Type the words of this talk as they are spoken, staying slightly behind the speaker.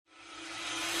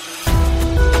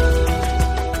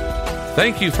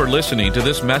Thank you for listening to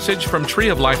this message from Tree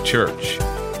of Life Church.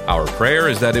 Our prayer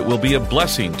is that it will be a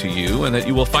blessing to you and that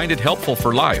you will find it helpful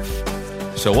for life.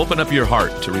 So open up your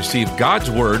heart to receive God's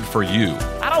word for you.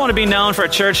 I don't want to be known for a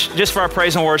church just for our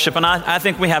praise and worship, and I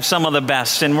think we have some of the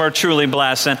best, and we're truly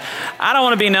blessed. And I don't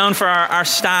want to be known for our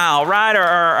style, right? Or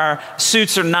our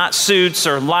suits or not suits,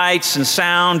 or lights and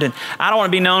sound. And I don't want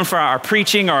to be known for our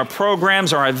preaching or our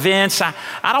programs or our events. I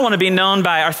don't want to be known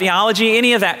by our theology,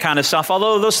 any of that kind of stuff,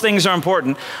 although those things are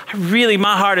important.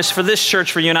 My heart is for this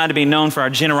church, for you and I, to be known for our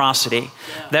generosity,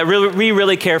 that we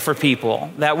really care for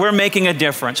people, that we're making a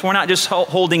difference. We're not just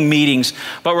holding meetings,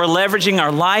 but we're leveraging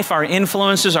our life, our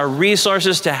influences, our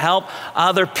resources to help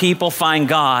other people find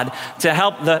God, to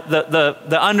help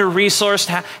the under-resourced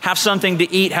have something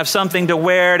to eat, have something to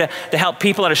wear, to help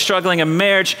people that are struggling in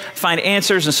marriage find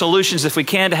answers and solutions if we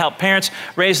can, to help parents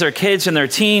raise their kids and their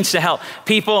teens, to help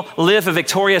people live a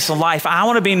victorious life. I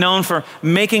want to be known for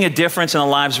making a difference in the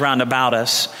lives round about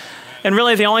us. And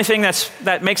really the only thing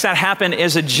that makes that happen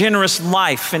is a generous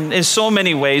life in so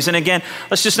many ways. And again,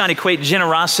 let's just not equate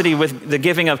generosity with the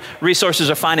giving of resources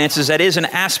or finances. That is an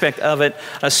aspect of it,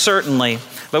 certainly.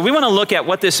 But we want to look at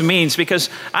what this means, because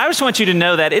I just want you to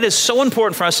know that it is so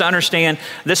important for us to understand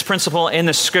this principle in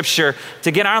the scripture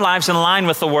to get our lives in line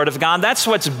with the word of God. That's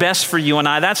what's best for you and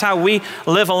I. That's how we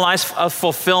live a life of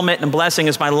fulfillment and blessing,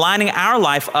 is by lining our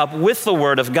life up with the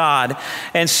word of God.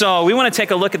 And so we want to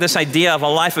take a look at this idea of a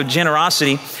life of generosity.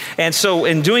 And so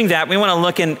in doing that, we want to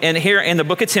look in here in the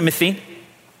book of Timothy.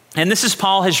 And this is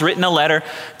Paul has written a letter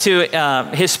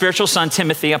to his spiritual son,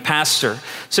 Timothy, a pastor.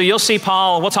 So you'll see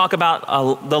Paul, we'll talk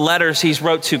about the letters he's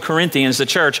wrote to Corinthians, the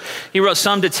church. He wrote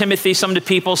some to Timothy, some to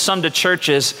people, some to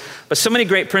churches, but so many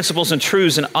great principles and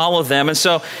truths in all of them. And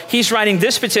so he's writing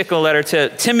this particular letter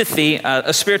to Timothy,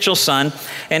 a spiritual son,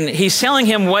 and he's telling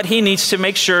him what he needs to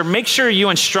make sure you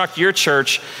instruct your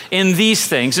church in these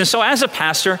things. And so as a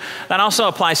pastor, that also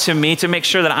applies to me, to make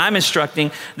sure that I'm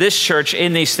instructing this church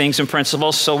in these things and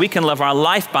principles so we can live our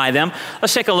life by them.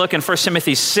 Let's take a look in 1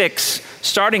 Timothy 6,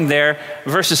 starting there,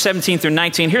 verses 17 through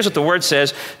 19. Here's what the word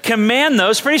says. Command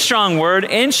those, pretty strong word,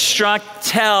 instruct,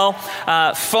 tell,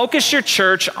 focus your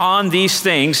church on these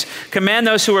things. Command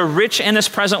those who are rich in this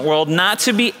present world not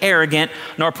to be arrogant,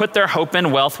 nor put their hope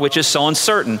in wealth, which is so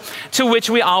uncertain. To which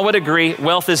we all would agree,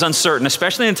 wealth is uncertain,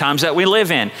 especially in times that we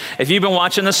live in. If you've been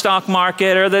watching the stock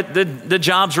market or the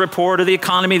jobs report or the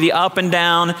economy, the up and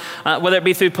down, whether it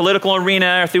be through political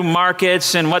arena or through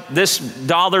markets and what this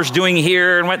dollar's doing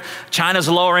here and what China's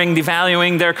lowering,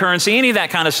 devaluing their currency, any of that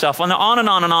kind of stuff. On and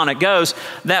on and on it goes,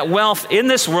 that wealth in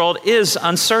this world is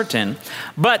uncertain.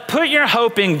 But put your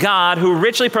hope in God, who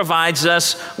richly provides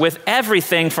us with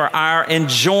everything for our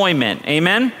enjoyment.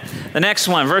 Amen? The next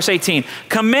one, verse 18.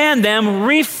 Command them,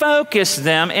 refocus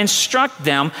them, instruct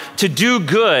them to do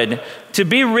good, to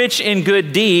be rich in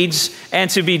good deeds, and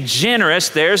to be generous.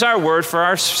 There's our word for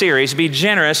our series, be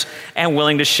generous and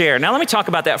willing to share. Now let me talk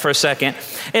about that for a second.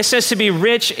 It says to be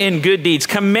rich in good deeds.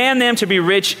 Command them to be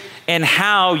rich in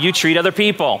how you treat other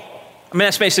people. I mean,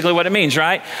 that's basically what it means,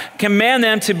 right? Command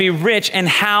them to be rich in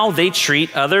how they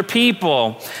treat other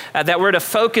people. That we're to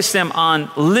focus them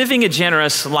on living a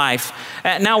generous life.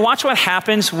 Now watch what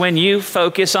happens when you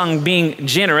focus on being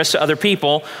generous to other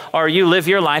people, or you live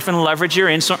your life and leverage your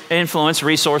influence,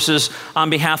 resources on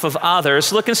behalf of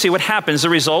others. Look and see what happens, the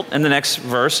result in the next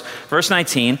verse, verse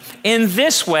 19. In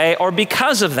this way, or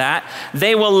because of that,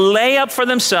 they will lay up for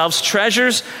themselves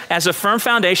treasures as a firm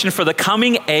foundation for the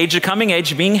coming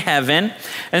age being heaven,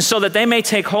 and so that they may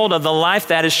take hold of the life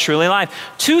that is truly life.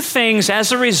 Two things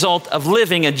as a result of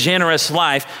living a generous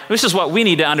life. This is what we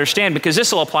need to understand, because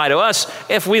this will apply to us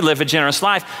if we live a generous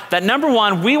life. That number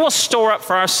one, we will store up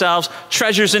for ourselves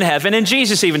treasures in heaven. And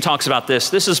Jesus even talks about this.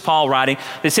 This is Paul writing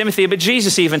to Timothy, but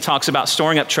Jesus even talks about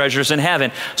storing up treasures in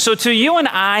heaven. So to you and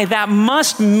I, that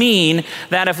must mean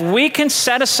that if we can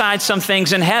set aside some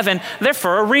things in heaven, they're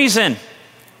for a reason.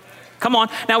 Come on.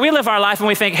 Now we live our life and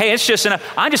we think, hey, it's just enough.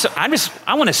 I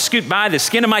want to scoot by the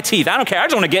skin of my teeth. I don't care. I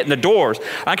just want to get in the doors.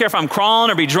 I don't care if I'm crawling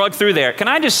or be drugged through there. Can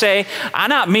I just say,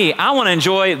 not me. I want to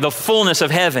enjoy the fullness of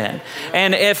heaven.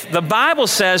 And if the Bible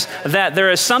says that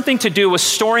there is something to do with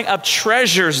storing up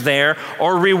treasures there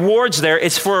or rewards there,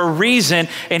 it's for a reason.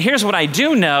 And here's what I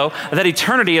do know, that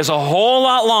eternity is a whole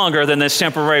lot longer than this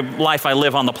temporary life I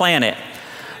live on the planet.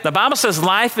 The Bible says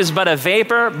life is but a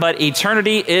vapor, but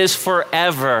eternity is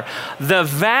forever. The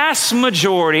vast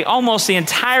majority, almost the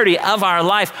entirety of our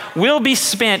life will be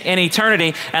spent in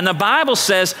eternity. And the Bible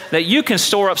says that you can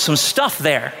store up some stuff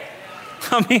there.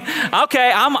 I mean,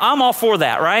 okay, I'm all for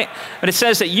that, right? But it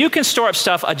says that you can store up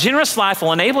stuff. A generous life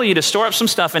will enable you to store up some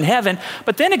stuff in heaven.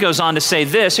 But then it goes on to say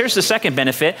this. Here's the second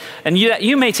benefit. And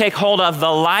you may take hold of the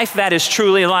life that is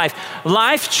truly life.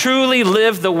 Life truly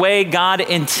lived the way God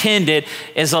intended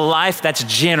is a life that's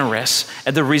generous.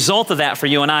 And the result of that for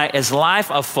you and I is life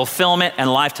of fulfillment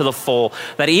and life to the full.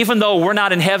 That even though we're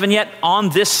not in heaven yet, on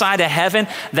this side of heaven,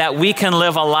 that we can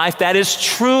live a life that is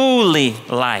truly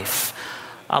life.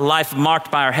 A life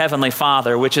marked by our Heavenly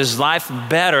Father, which is life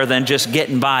better than just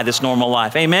getting by this normal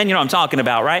life. Amen? You know what I'm talking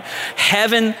about, right?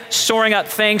 Heaven storing up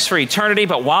things for eternity,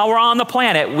 but while we're on the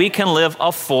planet, we can live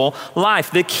a full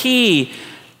life. The key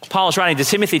Paul is writing to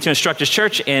Timothy to instruct his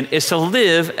church in is to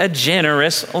live a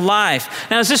generous life.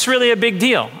 Now, is this really a big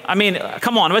deal? I mean,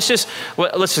 come on,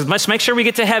 let's make sure we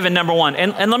get to heaven, number one.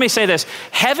 And let me say this,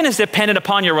 heaven is dependent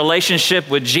upon your relationship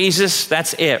with Jesus.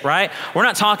 That's it, right? We're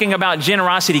not talking about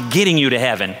generosity getting you to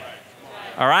heaven,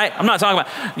 all right? I'm not talking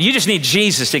about, you just need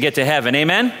Jesus to get to heaven,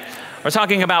 amen? We're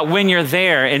talking about when you're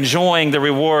there enjoying the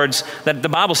rewards that the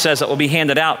Bible says that will be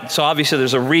handed out. So obviously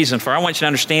there's a reason for it. I want you to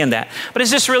understand that. But is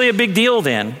this really a big deal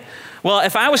then? Well,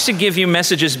 if I was to give you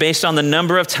messages based on the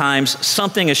number of times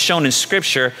something is shown in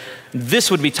Scripture,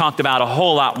 this would be talked about a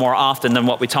whole lot more often than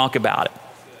what we talk about it.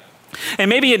 And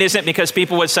maybe it isn't because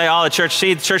people would say, oh, the church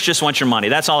just wants your money.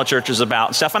 That's all the church is about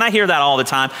and stuff. And I hear that all the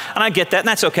time. And I get that. And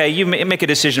that's okay. You make a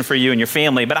decision for you and your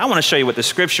family. But I want to show you what the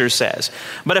Scripture says.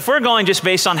 But if we're going just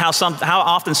based on how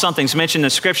often something's mentioned in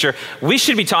Scripture, we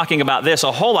should be talking about this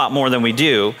a whole lot more than we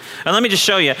do. And let me just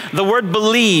show you. The word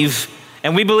believe,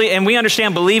 and we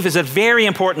understand believe is a very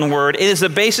important word. It is the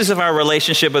basis of our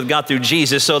relationship with God through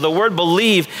Jesus. So the word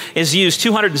believe is used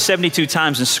 272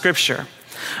 times in Scripture.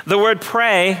 The word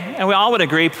pray, and we all would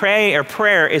agree, pray or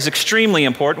prayer is extremely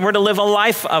important. We're to live a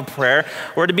life of prayer.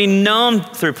 We're to be known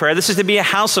through prayer. This is to be a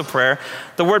house of prayer.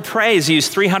 The word pray is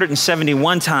used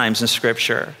 371 times in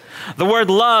Scripture. The word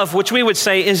love, which we would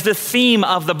say is the theme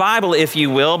of the Bible, if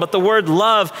you will, but the word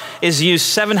love is used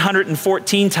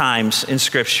 714 times in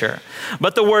Scripture.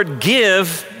 But the word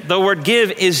give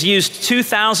is used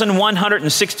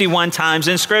 2,161 times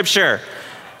in Scripture.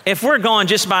 If we're going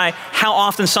just by how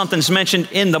often something's mentioned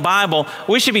in the Bible,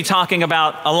 we should be talking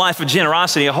about a life of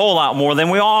generosity a whole lot more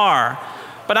than we are.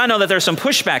 But I know that there's some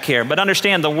pushback here. But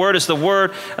understand, the word is the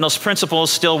word, and those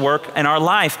principles still work in our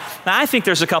life. Now, I think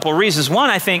there's a couple of reasons.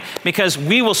 One, I think because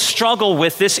we will struggle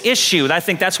with this issue. I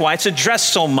think that's why it's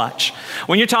addressed so much.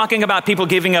 When you're talking about people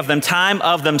giving of them time,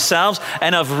 of themselves,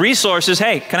 and of resources,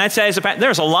 hey, can I tell you,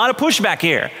 there's a lot of pushback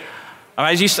here.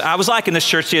 I was like in this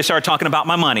church till I started talking about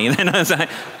my money. And then I was like,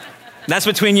 that's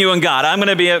between you and God. I'm going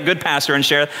to be a good pastor and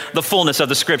share the fullness of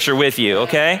the Scripture with you,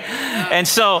 okay? And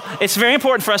so it's very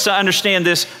important for us to understand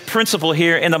this principle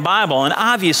here in the Bible. And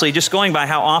obviously, just going by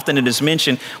how often it is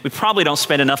mentioned, we probably don't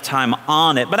spend enough time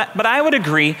on it. But I would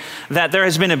agree that there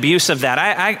has been abuse of that.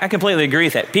 I completely agree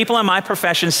with that. People in my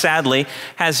profession, sadly,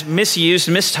 has misused,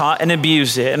 mistaught, and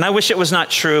abused it. And I wish it was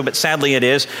not true, but sadly it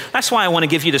is. That's why I want to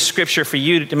give you the Scripture for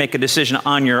you to make a decision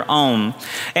on your own.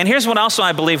 And here's what also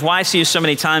I believe why I see you so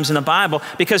many times in the Bible,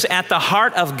 because at the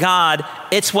heart of God,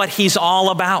 it's what He's all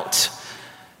about.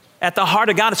 At the heart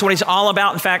of God, it's what He's all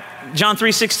about. In fact, John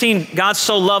 3:16, God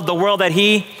so loved the world that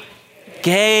He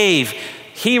gave.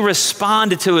 He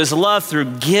responded to His love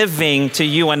through giving to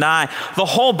you and I. The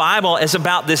whole Bible is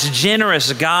about this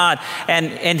generous God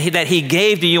and that He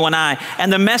gave to you and I.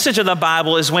 And the message of the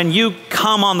Bible is when you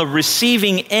come on the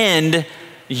receiving end,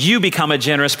 you become a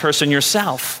generous person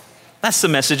yourself. That's the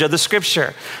message of the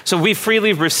Scripture. So we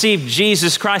freely receive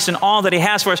Jesus Christ and all that He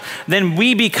has for us, then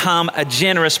we become a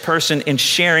generous person in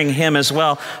sharing Him as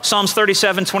well. Psalms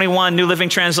 37:21, New Living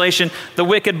Translation, the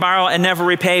wicked borrow and never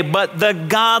repay, but the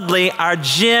godly are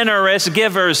generous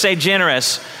givers. Say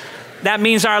generous. That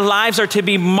means our lives are to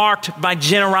be marked by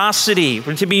generosity.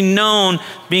 We're to be known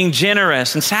being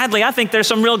generous. And sadly, I think there's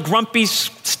some real grumpy,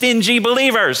 stingy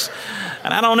believers.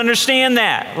 And I don't understand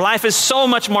that. Life is so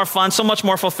much more fun, so much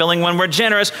more fulfilling when we're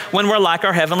generous, when we're like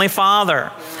our Heavenly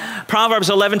Father. Proverbs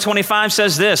 11:25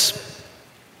 says this,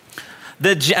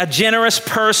 a generous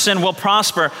person will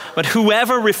prosper, but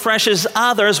whoever refreshes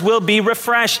others will be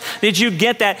refreshed. Did you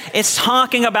get that? It's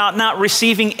talking about not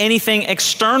receiving anything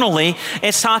externally.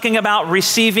 It's talking about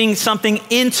receiving something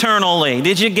internally.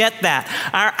 Did you get that?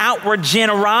 Our outward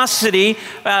generosity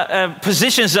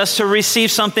positions us to receive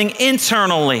something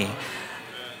internally.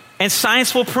 And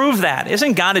science will prove that.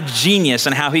 Isn't God a genius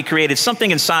in how He created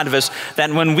something inside of us that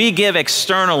when we give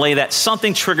externally, that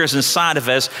something triggers inside of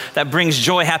us that brings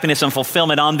joy, happiness, and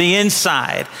fulfillment on the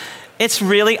inside? It's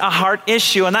really a heart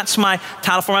issue, and that's my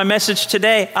title for my message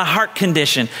today, a heart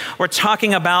condition. We're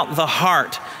talking about the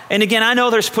heart. And again, I know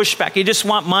there's pushback. You just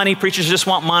want money. Preachers just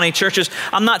want money. Churches,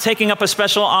 I'm not taking up a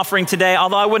special offering today,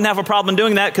 although I wouldn't have a problem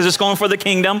doing that because it's going for the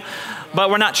kingdom. But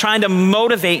we're not trying to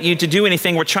motivate you to do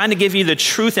anything. We're trying to give you the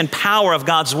truth and power of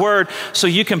God's word so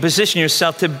you can position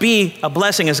yourself to be a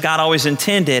blessing as God always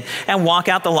intended and walk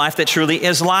out the life that truly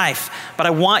is life. But I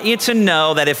want you to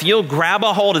know that if you'll grab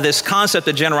a hold of this concept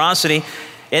of generosity,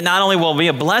 it not only will be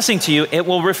a blessing to you, it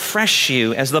will refresh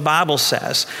you, as the Bible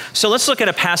says. So let's look at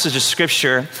a passage of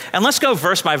scripture, and let's go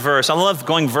verse by verse. I love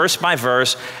going verse by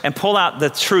verse and pull out the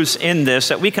truths in this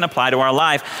that we can apply to our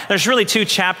life. There's really 2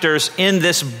 chapters in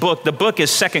this book. The book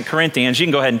is 2 Corinthians. You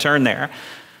can go ahead and turn there.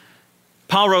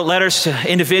 Paul wrote letters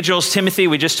to individuals. Timothy,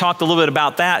 we just talked a little bit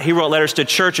about that. He wrote letters to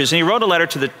churches, and he wrote 2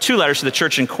 letters to the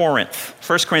church in Corinth.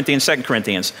 1 Corinthians, 2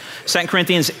 Corinthians. 2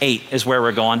 Corinthians 8 is where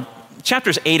we're going.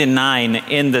 Chapters 8 and 9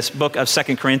 in this book of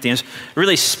 2 Corinthians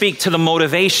really speak to the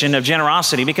motivation of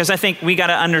generosity, because I think we got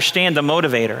to understand the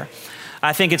motivator.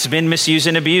 I think it's been misused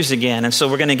and abused again, and so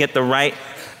we're going to get the right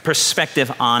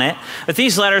perspective on it. But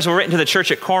these letters were written to the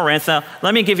church at Corinth.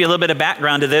 Let me give you a little bit of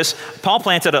background to this. Paul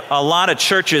planted a lot of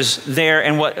churches there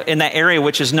in that area,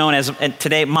 which is known as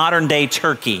today modern day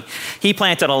Turkey. He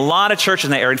planted a lot of churches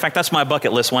in that area. In fact, that's my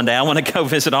bucket list one day. I want to go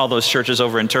visit all those churches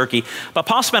over in Turkey. But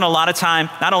Paul spent a lot of time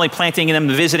not only planting them,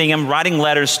 visiting them, writing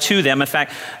letters to them. In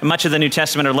fact, much of the New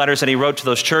Testament are letters that he wrote to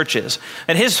those churches.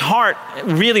 And his heart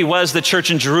really was the church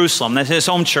in Jerusalem. That's his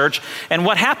home church. And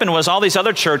what happened was all these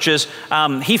other churches,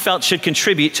 he felt should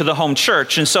contribute to the home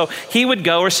church. And so he would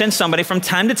go or send somebody from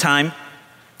time to time,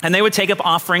 and they would take up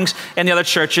offerings in the other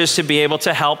churches to be able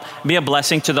to help be a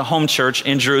blessing to the home church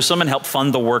in Jerusalem and help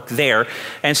fund the work there.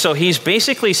 And so he's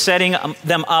basically setting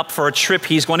them up for a trip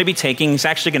he's going to be taking. He's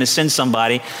actually going to send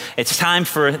somebody. It's time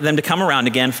for them to come around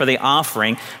again for the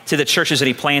offering to the churches that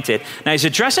he planted. Now he's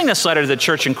addressing this letter to the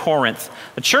church in Corinth.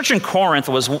 The church in Corinth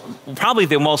was probably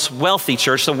the most wealthy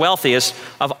church, the wealthiest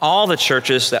of all the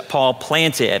churches that Paul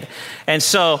planted. And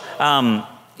so,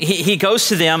 he goes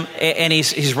to them, and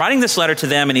he's writing this letter to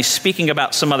them, and he's speaking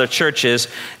about some other churches.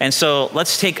 And so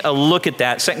let's take a look at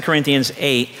that. 2 Corinthians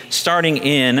 8, starting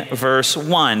in verse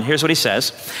 1. Here's what he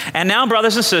says. And now,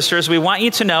 brothers and sisters, we want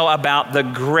you to know about the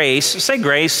grace. Say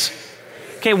grace.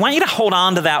 Okay, I want you to hold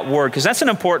on to that word, because that's an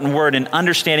important word in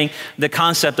understanding the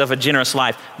concept of a generous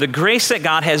life. The grace that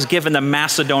God has given the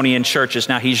Macedonian churches.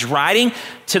 Now, he's writing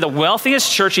to the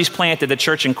wealthiest church he's planted, the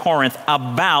church in Corinth,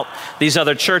 about these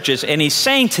other churches. And he's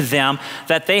saying to them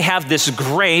that they have this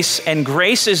grace, and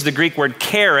grace is the Greek word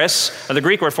charis, or the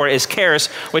Greek word for it is charis,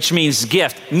 which means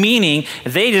gift, meaning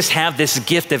they just have this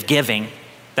gift of giving.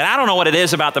 That I don't know what it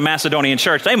is about the Macedonian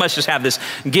church. They must just have this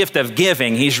gift of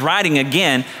giving. He's writing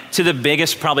again to the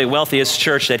biggest, probably wealthiest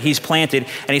church that he's planted.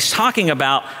 And he's talking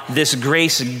about this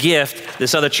grace gift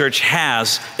this other church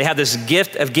has. They have this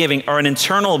gift of giving, or an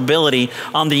internal ability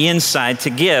on the inside to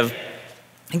give.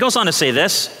 He goes on to say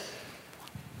this.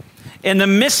 In the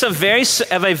midst of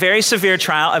a very severe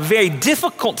trial, a very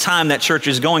difficult time that church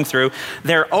is going through,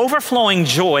 their overflowing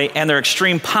joy and their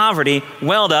extreme poverty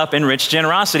welled up in rich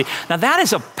generosity. Now that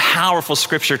is a powerful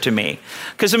scripture to me,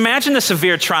 because imagine the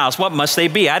severe trials. What must they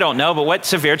be? I don't know, but what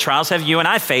severe trials have you and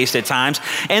I faced at times?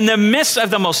 In the midst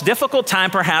of the most difficult time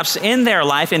perhaps in their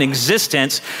life, in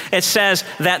existence, it says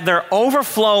that their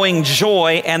overflowing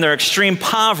joy and their extreme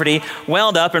poverty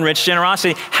welled up in rich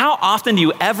generosity. How often do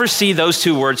you ever see those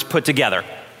two words put together?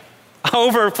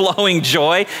 Overflowing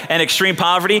joy and extreme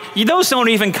poverty. Those don't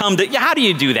even come to, how do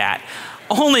you do that?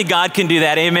 Only God can do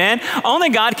that, amen? Only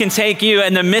God can take you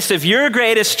in the midst of your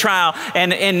greatest trial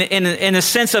and in a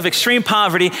sense of extreme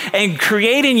poverty and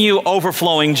create in you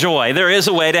overflowing joy. There is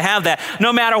a way to have that.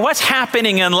 No matter what's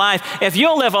happening in life, if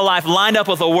you'll live a life lined up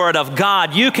with the word of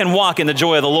God, you can walk in the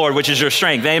joy of the Lord, which is your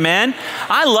strength, amen?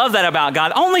 I love that about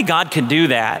God. Only God can do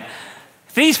that.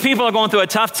 These people are going through a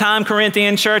tough time,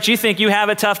 Corinthian church. You think you have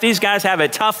it tough. These guys have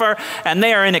it tougher, and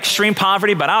they are in extreme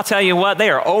poverty. But I'll tell you what, they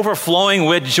are overflowing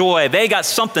with joy. They got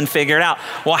something figured out.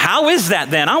 Well, how is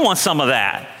that then? I want some of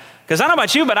that. Because I don't know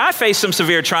about you, but I face some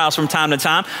severe trials from time to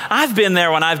time. I've been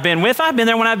there when I've been with. I've been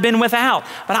there when I've been without.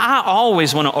 But I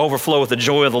always want to overflow with the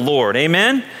joy of the Lord.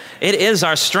 Amen? It is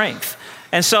our strength.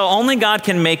 And so only God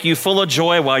can make you full of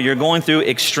joy while you're going through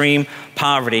extreme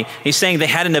poverty. He's saying they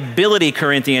had an ability,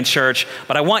 Corinthian church,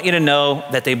 but I want you to know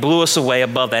that they blew us away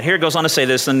above that. Here it goes on to say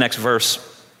this in the next verse.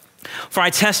 For I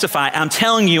testify, I'm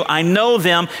telling you, I know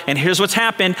them, and here's what's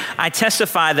happened. I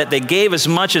testify that they gave as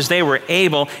much as they were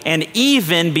able, and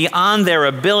even beyond their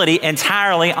ability,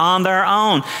 entirely on their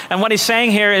own. And what he's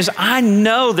saying here is, I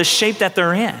know the shape that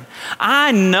they're in.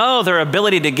 I know their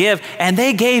ability to give, and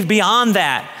they gave beyond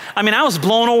that. I mean, I was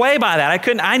blown away by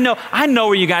that. I know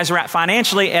where you guys are at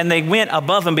financially, and they went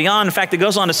above and beyond. In fact, it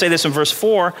goes on to say this in verse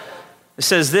 4. It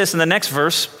says this in the next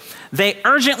verse. They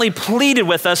urgently pleaded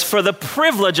with us for the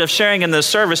privilege of sharing in the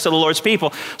service to the Lord's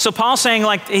people. So Paul's saying,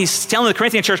 like he's telling the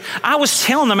Corinthian church, I was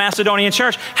telling the Macedonian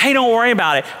church, hey, don't worry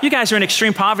about it. You guys are in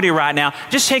extreme poverty right now.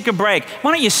 Just take a break.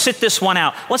 Why don't you sit this one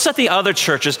out? Let's let the other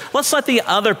churches, let's let the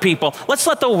other people, let's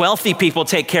let the wealthy people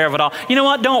take care of it all. You know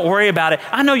what? Don't worry about it.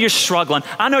 I know you're struggling.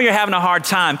 I know you're having a hard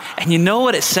time. And you know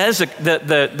what it says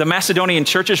the Macedonian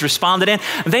churches responded in?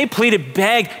 They pleaded,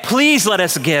 begged, please let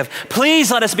us give.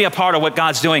 Please let us be a part of what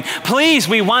God's doing. Please,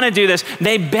 we want to do this.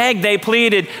 They begged, they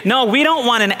pleaded. No, we don't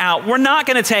want an out. We're not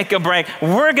going to take a break.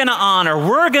 We're going to honor.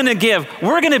 We're going to give.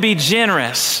 We're going to be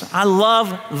generous. I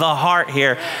love the heart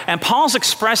here. And Paul's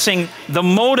expressing the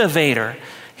motivator.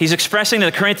 He's expressing to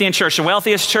the Corinthian church, the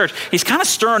wealthiest church, he's kind of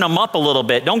stirring them up a little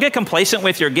bit. Don't get complacent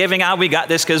with your giving. We got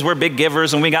this because we're big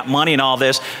givers and we got money and all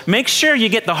this. Make sure you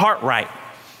get the heart right.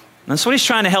 That's what he's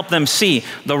trying to help them see,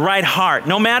 the right heart.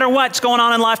 No matter what's going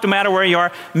on in life, no matter where you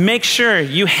are, make sure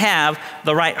you have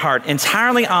the right heart.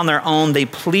 Entirely on their own, they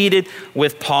pleaded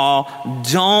with Paul,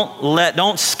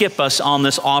 don't skip us on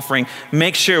this offering.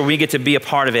 Make sure we get to be a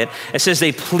part of it. It says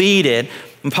they pleaded,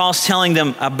 and Paul's telling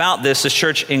them about this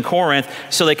church in Corinth,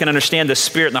 so they can understand the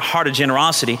spirit and the heart of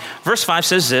generosity. Verse 5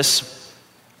 says this,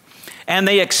 and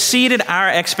they exceeded our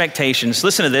expectations.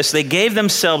 Listen to this. They gave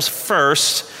themselves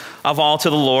first of all to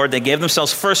the Lord. They gave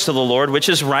themselves first to the Lord, which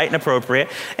is right and appropriate,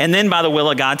 and then by the will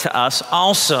of God to us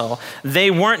also. They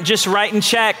weren't just writing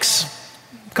checks.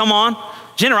 Come on.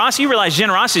 Generosity, you realize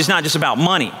generosity is not just about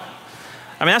money.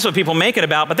 I mean, that's what people make it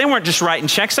about, but they weren't just writing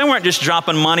checks. They weren't just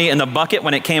dropping money in the bucket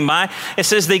when it came by. It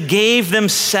says they gave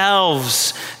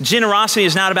themselves. Generosity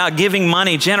is not about giving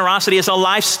money. Generosity is a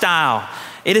lifestyle.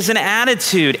 It is an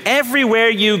attitude. Everywhere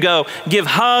you go, give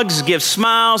hugs, give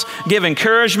smiles, give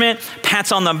encouragement,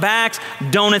 pats on the backs,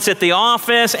 donuts at the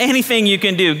office, anything you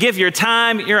can do. Give your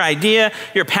time, your idea,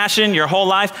 your passion, your whole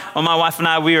life. Well, my wife and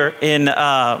I, we were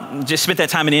just spent that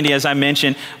time in India, as I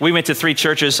mentioned. We went to 3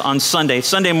 churches on Sunday.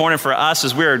 Sunday morning for us,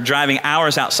 as we were driving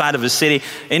hours outside of the city,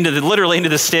 literally into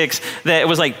the sticks, that it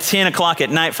was like 10 o'clock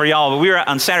at night for y'all. But we were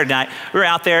on Saturday night, we were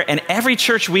out there, and every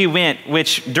church we went,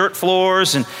 which dirt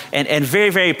floors and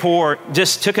very, very poor,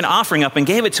 just took an offering up and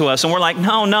gave it to us. And we're like,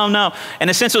 no. And in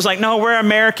a sense, it was like, no, we're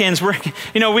Americans. We're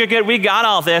good. We got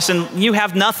all this and you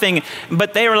have nothing.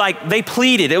 But they were like, they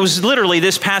pleaded. It was literally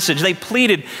this passage. They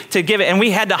pleaded to give it. And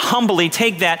we had to humbly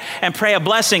take that and pray a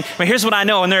blessing. But here's what I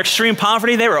know. In their extreme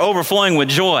poverty, they were overflowing with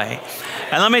joy.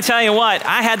 And let me tell you what,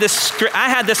 I had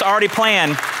this already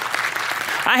planned.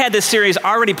 I had this series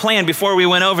already planned before we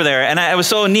went over there. And it was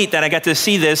so neat that I got to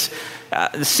see this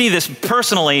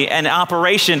personally in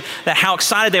operation, that how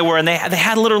excited they were. And they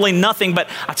had literally nothing. But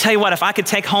I'll tell you what, if I could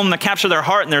take home to capture their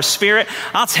heart and their spirit,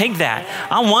 I'll take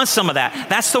that. I want some of that.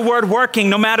 That's the word working,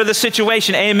 no matter the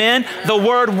situation. Amen? The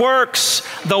word works.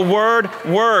 The word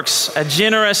works. A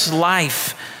generous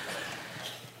life.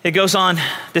 It goes on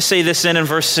to say this in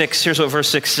verse 6. Here's what verse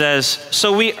 6 says.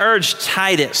 So we urge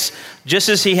Titus, just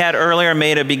as he had earlier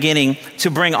made a beginning, to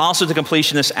bring also to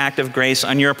completion this act of grace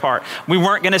on your part. We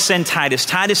weren't going to send Titus.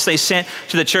 Titus they sent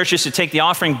to the churches to take the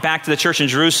offering back to the church in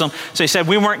Jerusalem. So he said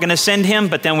we weren't going to send him,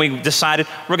 but then we decided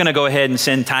we're going to go ahead and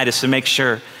send Titus to make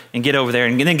sure and get over there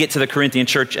and then get to the Corinthian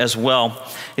church as well.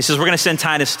 He says, we're going to send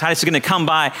Titus. Titus is going to come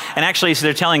by. And actually, so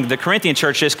they're telling the Corinthian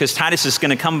church this because Titus is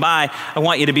going to come by. I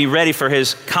want you to be ready for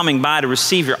his coming by to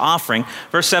receive your offering.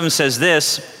 Verse 7 says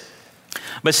this,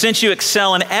 but since you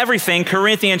excel in everything,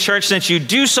 Corinthian church, since you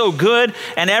do so good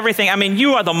in everything, I mean,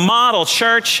 you are the model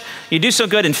church. You do so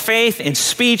good in faith, in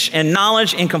speech, in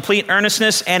knowledge, in complete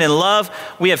earnestness, and in love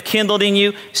we have kindled in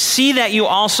you. See that you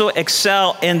also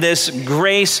excel in this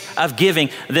grace of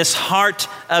giving, this heart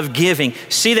of giving.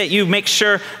 See that you make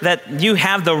sure that you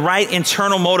have the right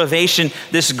internal motivation,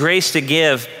 this grace to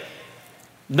give.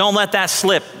 Don't let that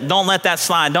slip. Don't let that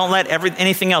slide. Don't let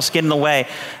anything else get in the way.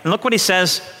 And look what he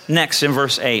says next in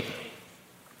verse 8.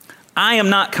 I am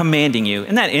not commanding you.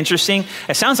 Isn't that interesting?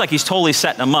 It sounds like he's totally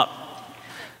setting them up.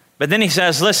 But then he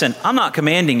says, listen, I'm not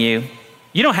commanding you.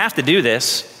 You don't have to do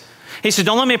this. He said,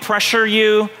 don't let me pressure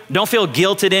you. Don't feel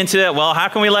guilted into it. Well, how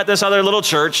can we let this other little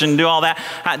church and do all that?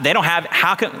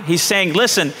 He's saying,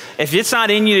 listen, if it's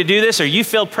not in you to do this, or you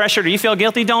feel pressured or you feel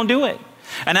guilty, don't do it.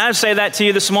 And I would say that to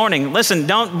you this morning. Listen,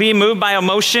 don't be moved by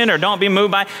emotion or don't be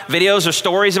moved by videos or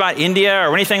stories about India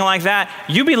or anything like that.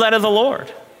 You be led of the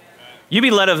Lord. You be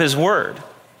led of his word.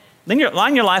 Then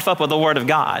line your life up with the word of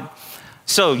God.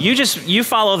 So you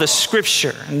follow the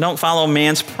scripture and don't follow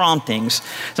man's promptings.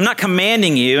 So I'm not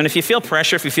commanding you, and if you feel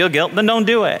pressure, if you feel guilt, then don't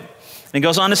do it. And he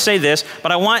goes on to say this,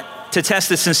 but I want to test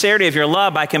the sincerity of your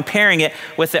love by comparing it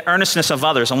with the earnestness of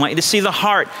others. I want you to see the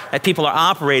heart that people are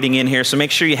operating in here, so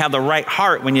make sure you have the right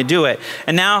heart when you do it.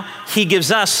 And now he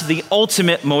gives us the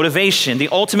ultimate motivation. The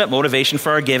ultimate motivation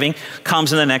for our giving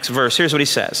comes in the next verse. Here's what he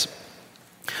says.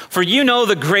 For you know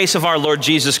the grace of our Lord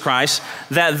Jesus Christ,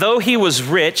 that though he was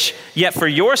rich, yet for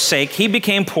your sake he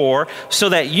became poor, so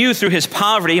that you through his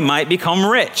poverty might become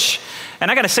rich.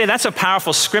 And I got to say, that's a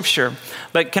powerful scripture.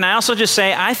 But can I also just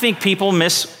say, I think people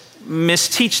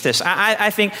misteach this.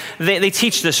 I think they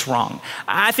teach this wrong.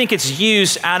 I think it's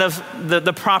used out of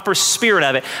the proper spirit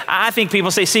of it. I think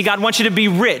people say, see, God wants you to be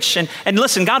rich. And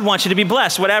listen, God wants you to be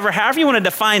blessed. However you want to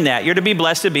define that, you're to be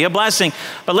blessed to be a blessing.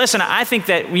 But listen, I think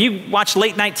that when you watch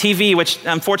late night TV, which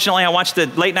unfortunately I watch the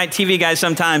late night TV guys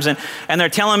sometimes, and they're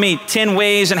telling me 10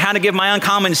 ways and how to give my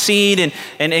uncommon seed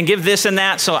and give this and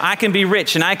that so I can be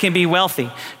rich and I can be wealthy.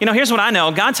 You know, here's what I know.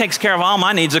 God takes care of all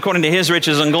my needs according to his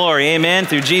riches and glory. Amen.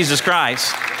 Through Jesus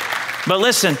Christ. But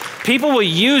listen, people will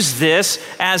use this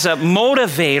as a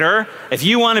motivator. If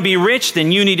you want to be rich,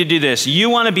 then you need to do this. You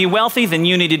want to be wealthy, then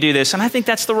you need to do this. And I think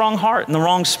that's the wrong heart and the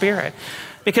wrong spirit.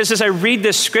 Because as I read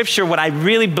this scripture, what I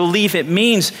really believe it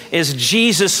means is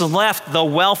Jesus left the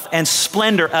wealth and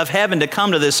splendor of heaven to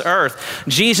come to this earth.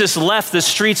 Jesus left the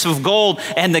streets of gold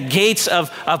and the gates of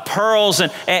pearls,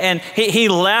 and he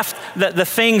left the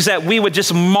things that we would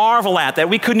just marvel at, that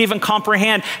we couldn't even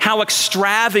comprehend how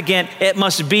extravagant it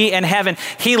must be in heaven.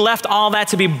 He left all that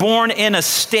to be born in a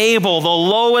stable, the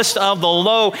lowest of the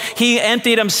low. He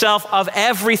emptied himself of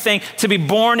everything to be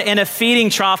born in a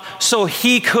feeding trough so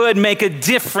he could make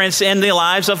a difference in the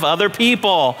lives of other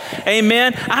people.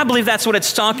 Amen. I believe that's what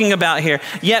it's talking about here.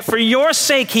 Yet for your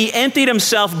sake, he emptied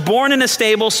himself, born in a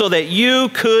stable so that you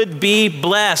could be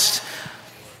blessed.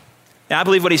 Now, I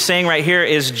believe what he's saying right here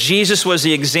is Jesus was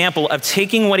the example of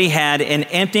taking what he had and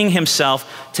emptying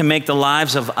himself to make the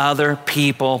lives of other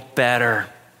people better.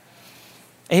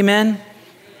 Amen.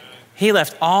 He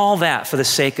left all that for the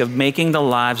sake of making the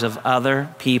lives of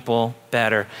other people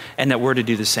better, and that we're to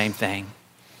do the same thing.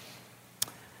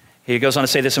 He goes on to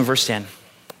say this in verse 10.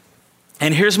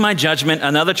 And here's my judgment.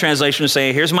 Another translation will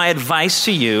say, here's my advice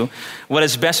to you, what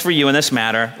is best for you in this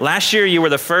matter. Last year, you were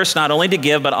the first not only to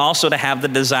give, but also to have the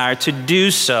desire to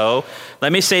do so.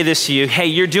 Let me say this to you. Hey,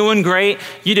 you're doing great.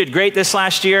 You did great this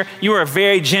last year. You were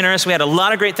very generous. We had a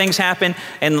lot of great things happen.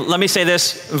 And let me say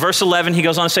this, verse 11, he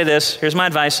goes on to say this. Here's my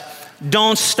advice.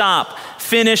 Don't stop.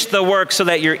 Finish the work so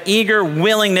that your eager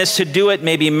willingness to do it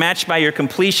may be matched by your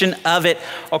completion of it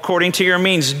according to your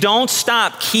means. Don't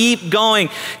stop. Keep going.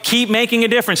 Keep making a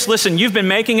difference. Listen, you've been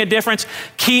making a difference.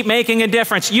 Keep making a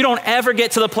difference. You don't ever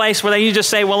get to the place where you just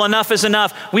say, well, enough is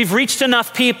enough. We've reached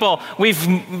enough people. We've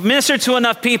ministered to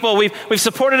enough people. We've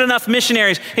supported enough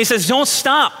missionaries. He says, don't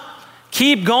stop.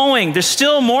 Keep going. There's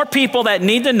still more people that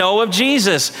need to know of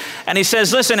Jesus. And he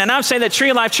says, listen, and I'm saying that Tree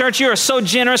of Life Church, you are so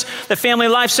generous. The Family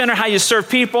Life Center, how you serve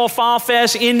people, Fall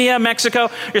Fest, India, Mexico.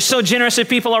 You're so generous to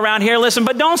people around here. Listen,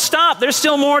 but don't stop. There's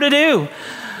still more to do.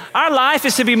 Our life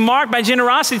is to be marked by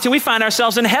generosity till we find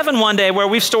ourselves in heaven one day where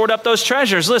we've stored up those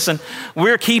treasures. Listen,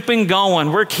 we're keeping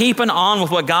going. We're keeping on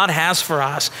with what God has for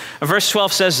us. Verse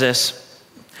 12 says this.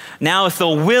 Now, if the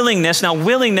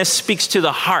willingness speaks to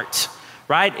the heart.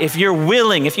 Right? If you're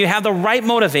willing, if you have the right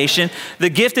motivation, the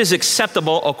gift is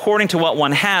acceptable according to what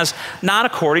one has, not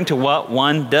according to what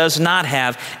one does not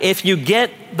have. If you get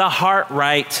the heart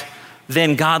right,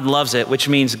 then God loves it, which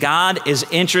means God is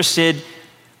interested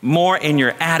more in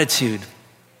your attitude.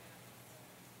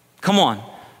 Come on.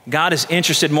 God is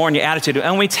interested more in your attitude.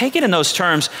 And when we take it in those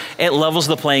terms, it levels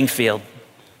the playing field.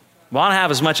 Well, I don't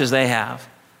have as much as they have.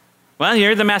 Well,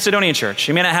 you're the Macedonian church.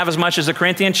 You may not have as much as the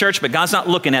Corinthian church, but God's not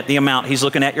looking at the amount. He's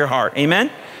looking at your heart. Amen?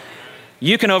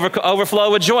 You can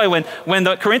overflow with joy. When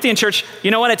the Corinthian church, you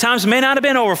know what, at times may not have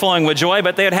been overflowing with joy,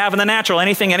 but they would have in the natural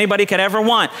anything anybody could ever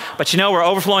want. But you know where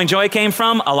overflowing joy came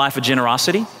from? A life of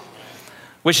generosity,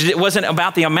 which it wasn't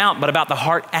about the amount, but about the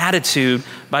heart attitude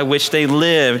by which they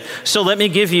lived. So let me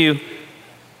give you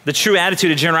the true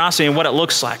attitude of generosity and what it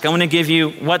looks like. I want to give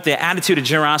you what the attitude of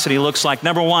generosity looks like.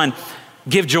 Number one,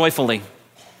 give joyfully.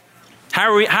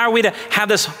 How are we to have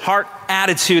this heart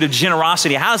attitude of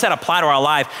generosity? How does that apply to our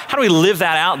life? How do we live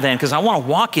that out then? Because I want to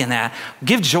walk in that.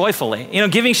 Give joyfully. You know,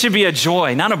 giving should be a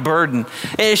joy, not a burden.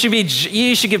 You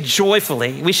should give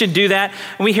joyfully. We should do that.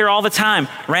 We hear all the time,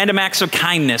 random acts of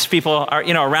kindness. People are,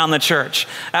 around the church.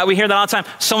 We hear that all the time.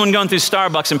 Someone going through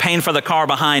Starbucks and paying for the car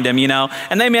behind them,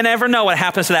 and they may never know what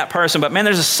happens to that person, but man,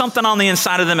 there's something on the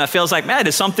inside of them that feels like, man, I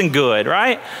did something good,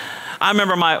 right? I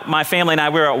remember my family and I,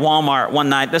 we were at Walmart one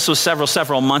night. This was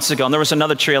several months ago, and there was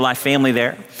another Tree of Life family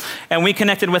there. And we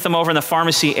connected with them over in the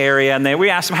pharmacy area, and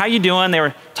we asked them, how you doing? They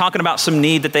were talking about some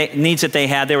needs that they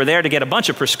had. They were there to get a bunch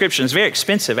of prescriptions, very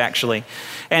expensive actually.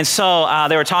 And so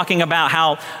they were talking about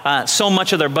how so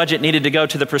much of their budget needed to go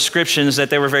to the prescriptions that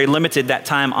they were very limited that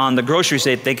time on the groceries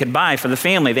that they could buy for the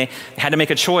family. They had to make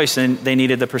a choice, and they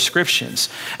needed the prescriptions.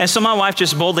 And so my wife,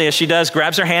 just boldly as she does,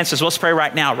 grabs her hand, says, let's pray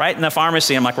right now, right in the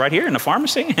pharmacy. I'm like, right here in the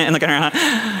pharmacy? And looking around.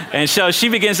 And so she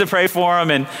begins to pray for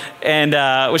them,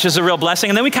 and which is a real blessing.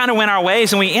 And then we kind of went our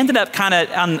ways, and we ended up kind of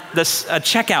on this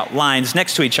checkout lines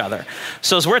next to each other.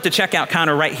 So as we're at the checkout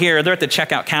counter right here, they're at the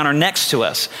checkout counter next to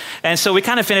us. And so we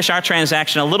kind of finished our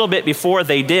transaction a little bit before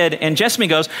they did. And Jessamy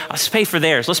goes, let's pay for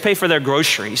theirs. Let's pay for their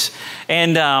groceries.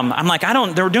 And I'm like,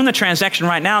 they're doing the transaction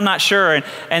right now. I'm not sure.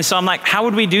 And so I'm like, how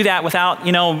would we do that without,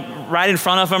 right in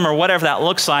front of them or whatever that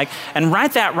looks like? And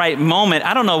right moment,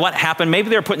 I don't know what happened. Maybe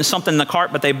they were putting something in the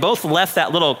cart, but they both left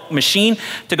that little machine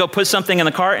to go put something in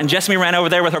the cart. And Jessamy ran over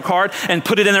there with her card and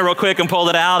put it in there real quick and pulled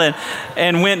it out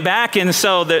and went back. And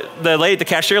so the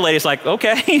cashier lady's like,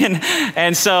 okay.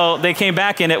 And so they came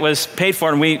back and it was paid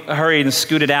for, and we hurried and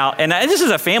scooted out. And this is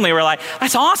a family, we're like,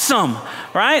 that's awesome,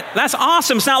 right? That's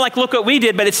awesome. It's not like, look what we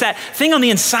did, but it's that thing on the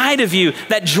inside of you,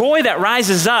 that joy that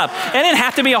rises up. It didn't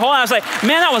have to be a whole lot. I was like,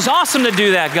 man, that was awesome to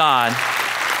do that, God.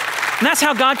 And that's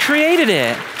how God created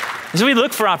it. So we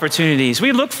look for opportunities.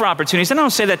 I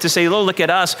don't say that to say, oh, look at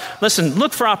us. Listen,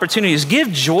 look for opportunities. Give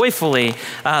joyfully.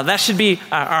 That should be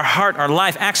our heart, our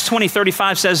life. Acts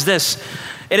 20:35 says this: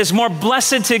 it is more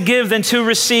blessed to give than to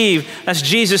receive. That's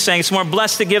Jesus saying it's more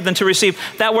blessed to give than to receive.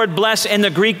 That word blessed in the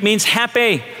Greek means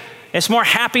happy. It's more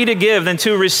happy to give than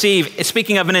to receive. It's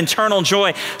speaking of an internal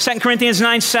joy. 2 Corinthians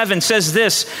 9:7 says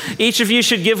this: each of you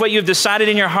should give what you've decided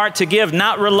in your heart to give,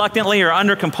 not reluctantly or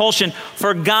under compulsion,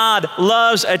 for God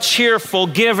loves a cheerful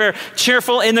giver.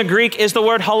 Cheerful in the Greek is the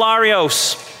word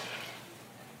hilarios.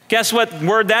 Guess what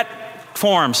word that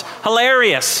forms?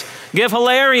 Hilarious. Give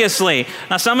hilariously.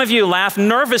 Now, some of you laugh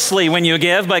nervously when you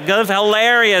give, but give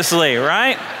hilariously,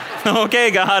 right?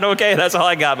 Okay, God, okay, that's all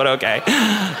I got, but okay,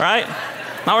 right?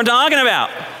 Now we're talking about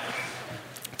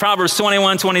Proverbs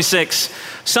 21:26.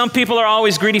 Some people are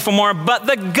always greedy for more, but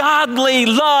the godly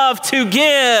love to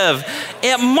give.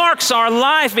 It marks our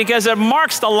life because it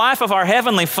marks the life of our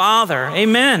Heavenly Father.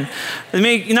 Amen.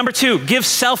 Number 2, give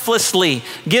selflessly.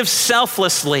 Give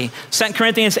selflessly. 2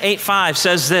 Corinthians 8:5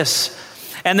 says this: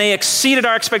 and they exceeded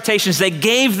our expectations. They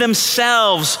gave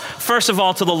themselves, first of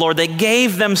all, to the Lord. They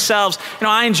gave themselves.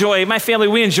 My family,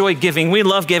 we enjoy giving. We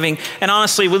love giving. And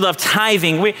honestly, we love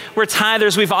tithing. We're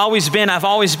tithers. I've always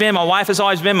been. My wife has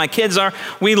always been. My kids are.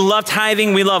 We love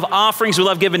tithing. We love offerings. We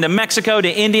love giving to Mexico, to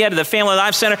India, to the Family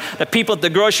Life Center, the people at the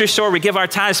grocery store. We give our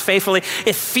tithes faithfully.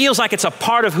 It feels like it's a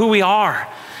part of who we are.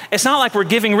 It's not like we're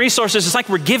giving resources. It's like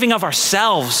we're giving of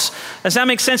ourselves. Does that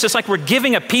make sense? It's like we're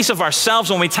giving a piece of ourselves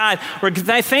when we tithe.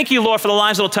 I thank you, Lord, for the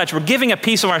lives that will touch. We're giving a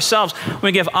piece of ourselves when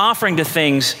we give offering to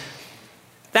things.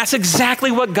 That's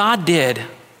exactly what God did.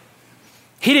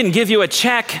 He didn't give you a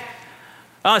check.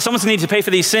 Oh, someone needs to pay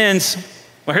for these sins.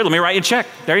 Well, here, let me write you a check.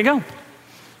 There you go.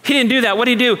 He didn't do that. What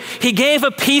did he do? He gave a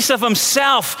piece of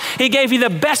himself. He gave you the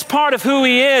best part of who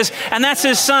he is, and that's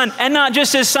his son. And not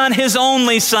just his son, his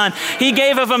only son. He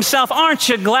gave of himself. Aren't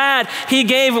you glad he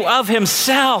gave of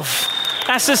himself?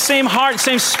 That's the same heart,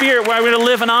 same spirit we're going to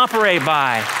live and operate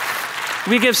by.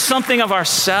 We give something of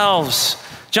ourselves.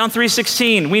 John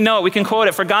 3:16, we know it, we can quote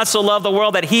it. For God so loved the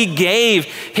world that he gave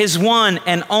his one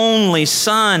and only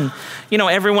son.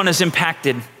 Everyone is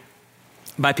impacted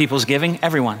by people's giving.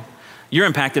 Everyone. You're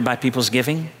impacted by people's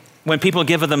giving. When people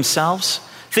give of themselves,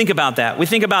 think about that. We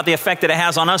think about the effect that it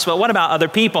has on us, but what about other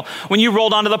people? When you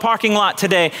rolled onto the parking lot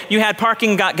today, you had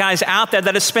parking guys out there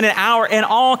that have spent an hour in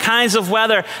all kinds of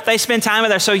weather. They spend time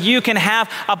there so you can help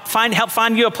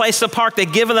find you a place to park. They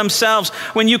give of themselves.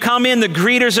 When you come in, the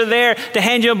greeters are there to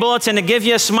hand you a bulletin, to give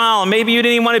you a smile. Maybe you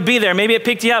didn't even want to be there. Maybe it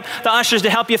picked you up. The ushers to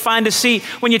help you find a seat.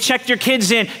 When you checked your kids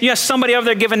in, you have somebody over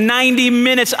there giving 90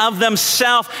 minutes of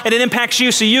themselves, and it impacts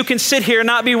you so you can sit here and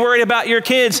not be worried about your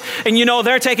kids. And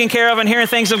they're taken care of and hearing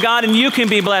things of God, and you can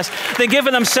be blessed. They give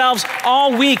of themselves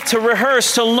all week to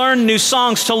rehearse, to learn new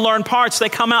songs, to learn parts. They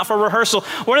come out for rehearsal.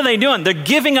 What are they doing? They're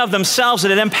giving of themselves,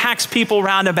 and it impacts people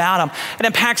round about them. It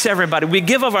impacts everybody. We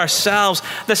give of ourselves.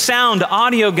 The sound,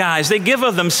 audio guys, they give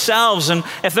of themselves, and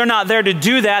if they're not there to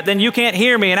do that, then you can't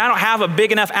hear me, and I don't have a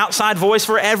big enough outside voice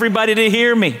for everybody to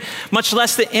hear me, much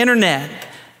less the internet.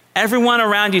 Everyone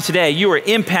around you today, you are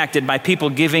impacted by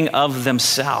people giving of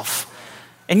themselves.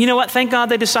 And you know what? Thank God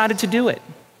they decided to do it.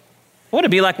 What would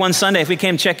it be like one Sunday if we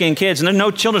came check in kids and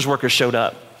no children's workers showed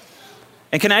up?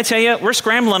 And can I tell you, we're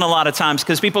scrambling a lot of times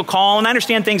because people call, and I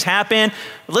understand things happen.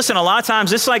 Listen, a lot of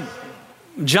times it's like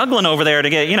juggling over there to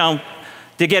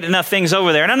get enough things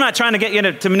over there. And I'm not trying to get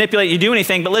you to manipulate you to do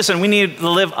anything, but listen, we need to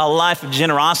live a life of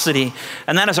generosity,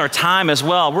 and that is our time as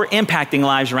well. We're impacting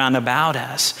lives around about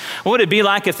us. What would it be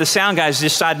like if the sound guys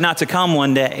decided not to come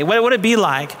one day? What would it be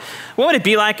like? What would it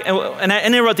be like, and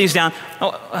I wrote these down,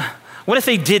 what if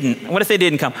they didn't? What if they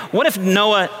didn't come? What if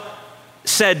Noah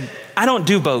said, I don't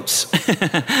do boats?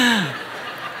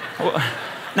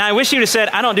 Now, I wish you'd have said,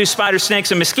 I don't do spiders,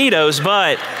 snakes, and mosquitoes,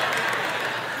 but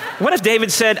what if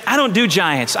David said, I don't do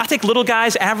giants? I take little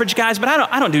guys, average guys, but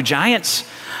I don't do giants.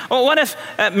 Well, what if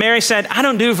Mary said, I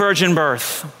don't do virgin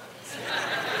birth?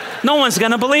 No one's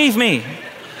gonna believe me.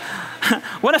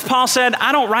 What if Paul said,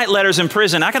 I don't write letters in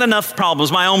prison. I got enough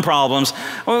problems, my own problems.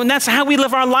 Well, and that's how we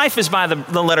live our life, is by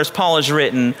the letters Paul has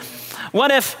written.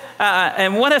 What if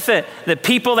the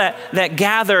people that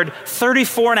gathered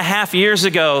 34 and a half years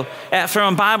ago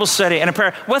from Bible study and a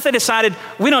prayer, what if they decided,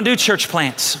 we don't do church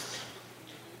plants?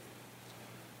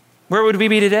 Where would we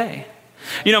be today?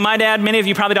 You know, my dad, many of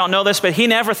you probably don't know this, but he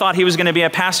never thought he was going to be a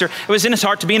pastor. It was in his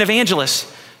heart to be an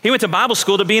evangelist. He went to Bible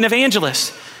school to be an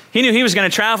evangelist. He knew he was going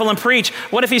to travel and preach.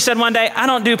 What if he said one day, I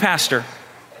don't do pastor.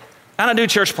 I don't do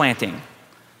church planting.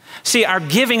 See, our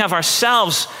giving of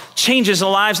ourselves changes the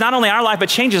lives, not only our life, but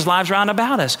changes lives around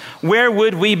about us. Where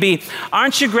would we be?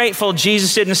 Aren't you grateful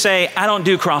Jesus didn't say, I don't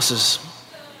do crosses.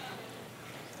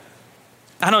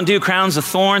 I don't do crowns of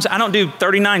thorns. I don't do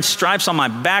 39 stripes on my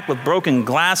back with broken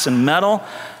glass and metal.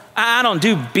 I don't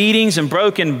do beatings and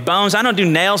broken bones. I don't do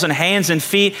nails in hands and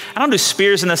feet. I don't do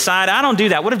spears in the side. I don't do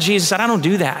that. What if Jesus said, I don't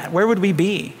do that? Where would we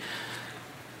be?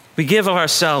 We give of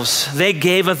ourselves. They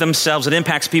gave of themselves. It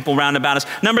impacts people round about us.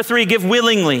 Number 3, give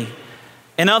willingly.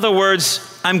 In other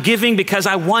words, I'm giving because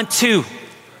I want to.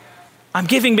 I'm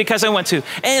giving because I want to.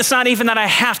 And it's not even that I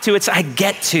have to, it's I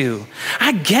get to.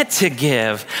 I get to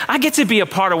give. I get to be a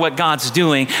part of what God's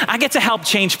doing. I get to help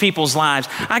change people's lives.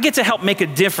 I get to help make a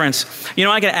difference. You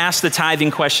know, I get asked the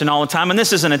tithing question all the time, and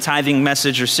this isn't a tithing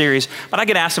message or series, but I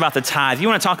get asked about the tithe. You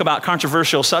want to talk about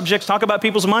controversial subjects? Talk about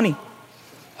people's money.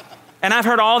 And I've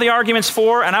heard all the arguments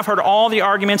for, and I've heard all the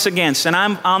arguments against, and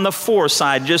I'm on the for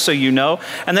side, just so you know.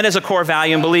 And that is a core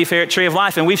value and belief here at Tree of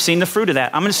Life, and we've seen the fruit of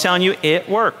that. I'm just telling you, it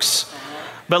works.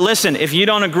 But listen, if you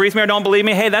don't agree with me or don't believe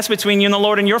me, hey, that's between you and the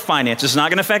Lord and your finances. It's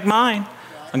not going to affect mine.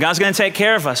 And God's going to take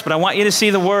care of us, but I want you to see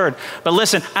the word. But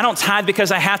listen, I don't tithe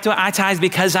because I have to. I tithe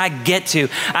because I get to.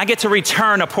 I get to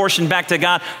return a portion back to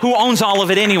God, who owns all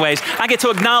of it anyways. I get to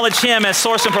acknowledge him as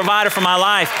source and provider for my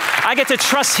life. I get to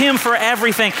trust him for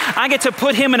everything. I get to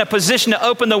put him in a position to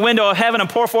open the window of heaven and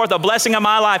pour forth a blessing of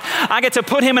my life. I get to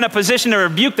put him in a position to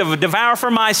rebuke the devourer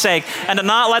for my sake and to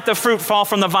not let the fruit fall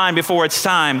from the vine before it's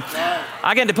time.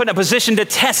 I get to put in a position to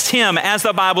test him, as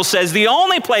the Bible says, the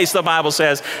only place the Bible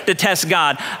says to test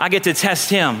God. I get to test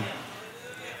him.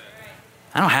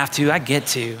 I don't have to, I get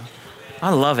to. I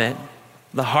love it,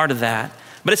 the heart of that.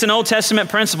 But it's an Old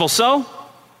Testament principle. So,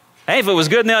 hey, if it was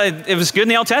good in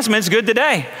the Old Testament, it's good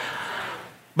today.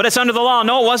 But it's under the law.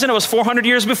 No, it wasn't. It was 400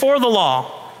 years before the law.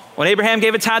 When Abraham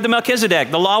gave a tithe to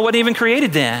Melchizedek, the law wasn't even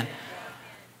created then.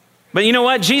 But you know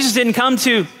what? Jesus didn't come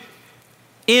to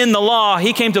in the law,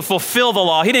 he came to fulfill the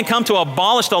law. He didn't come to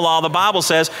abolish the law, the Bible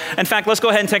says. In fact, let's go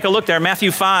ahead and take a look there. Matthew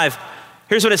 5.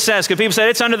 Here's what it says, because people say,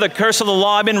 it's under the curse of the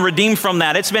law. I've been redeemed from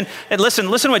that. Listen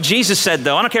to what Jesus said,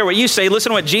 though. I don't care what you say. Listen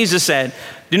to what Jesus said.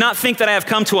 Do not think that I have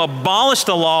come to abolish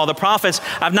the law, the prophets.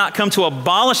 I've not come to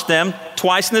abolish them,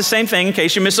 twice in the same thing, in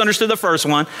case you misunderstood the first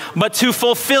one, but to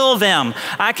fulfill them.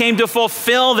 I came to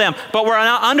fulfill them. But we're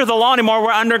not under the law anymore.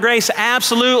 We're under grace,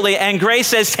 absolutely. And grace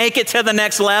says, take it to the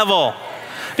next level.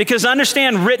 Because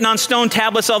understand, written on stone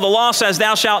tablets of the law says,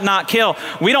 thou shalt not kill.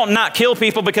 We don't not kill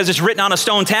people because it's written on a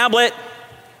stone tablet.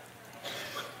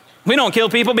 We don't kill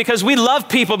people because we love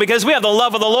people, because we have the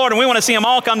love of the Lord and we want to see them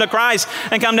all come to Christ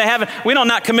and come to heaven. We don't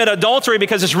not commit adultery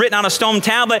because it's written on a stone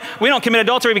tablet. We don't commit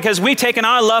adultery because we've taken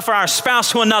our love for our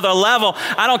spouse to another level.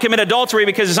 I don't commit adultery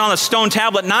because it's on a stone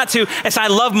tablet not to. It's I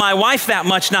love my wife that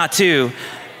much not to.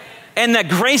 And the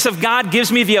grace of God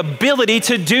gives me the ability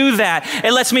to do that.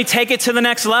 It lets me take it to the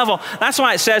next level. That's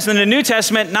why it says in the New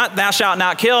Testament, not thou shalt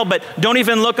not kill, but don't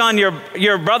even look on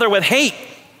your brother with hate.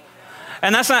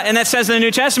 And that says in the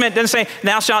New Testament, it doesn't say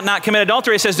thou shalt not commit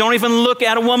adultery. It says don't even look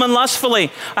at a woman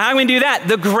lustfully. How can we do that?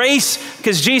 The grace,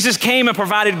 because Jesus came and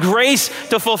provided grace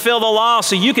to fulfill the law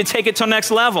so you could take it to the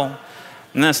next level.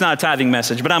 And that's not a tithing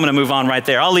message, but I'm going to move on right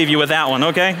there. I'll leave you with that one,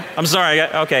 okay? I'm sorry.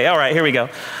 Okay, all right, here we go.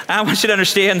 I want you to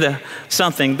understand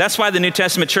something. That's why the New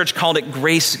Testament church called it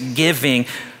grace giving.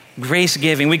 Grace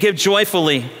giving. We give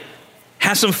joyfully.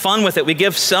 have some fun with it. We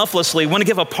give selflessly. We want to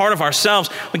give a part of ourselves.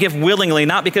 We give willingly,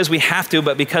 not because we have to,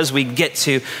 but because we get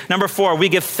to. Number 4, we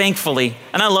give thankfully.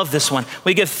 And I love this one.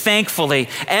 We give thankfully.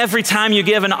 Every time you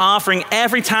give an offering,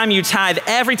 every time you tithe,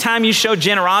 every time you show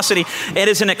generosity, it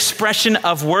is an expression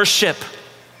of worship.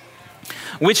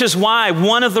 Which is why,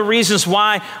 one of the reasons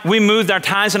why we moved our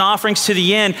tithes and offerings to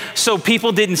the end, so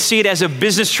people didn't see it as a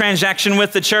business transaction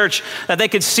with the church, that they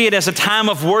could see it as a time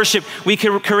of worship. We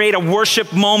could create a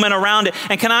worship moment around it.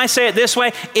 And can I say it this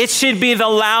way? It should be the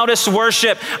loudest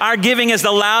worship. Our giving is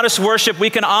the loudest worship we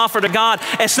can offer to God.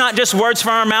 It's not just words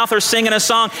from our mouth or singing a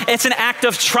song. It's an act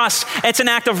of trust. It's an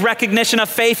act of recognition of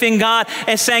faith in God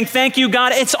and saying, thank you,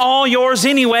 God. It's all yours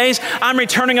anyways. I'm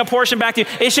returning a portion back to you.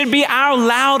 It should be our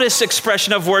loudest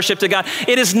expression of worship to God.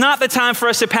 It is not the time for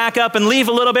us to pack up and leave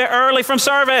a little bit early from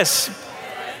service.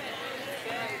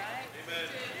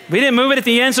 We didn't move it at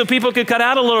the end so people could cut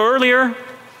out a little earlier.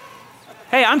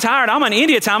 Hey, I'm tired. I'm on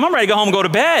India time. I'm ready to go home and go to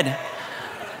bed.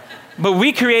 But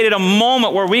we created a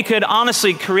moment where we could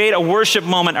honestly create a worship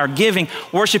moment, our giving,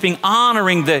 worshiping,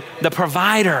 honoring the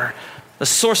provider, the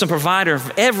source and provider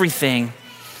of everything.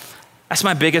 That's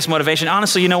my biggest motivation.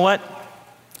 Honestly, you know what?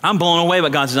 I'm blown away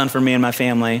what God's done for me and my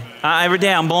family. Every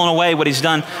day I'm blown away what he's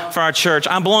done for our church.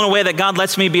 I'm blown away that God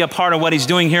lets me be a part of what he's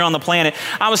doing here on the planet.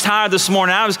 I was tired this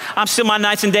morning. I'm still, my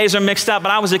nights and days are mixed up,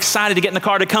 but I was excited to get in the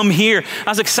car to come here.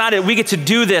 I was excited we get to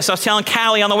do this. I was telling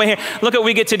Callie on the way here, look what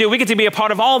we get to do. We get to be a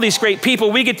part of all these great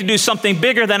people. We get to do something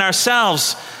bigger than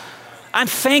ourselves. I'm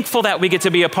thankful that we get to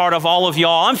be a part of all of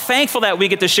y'all. I'm thankful that we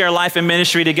get to share life and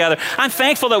ministry together. I'm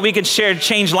thankful that we can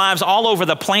change lives all over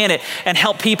the planet and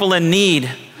help people in need.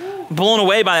 Blown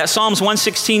away by that. Psalms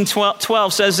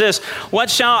 116:12 says this, what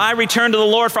shall I return to the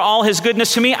Lord for all his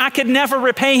goodness to me? I could never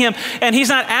repay him. And he's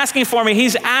not asking for me.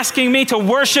 He's asking me to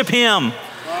worship him,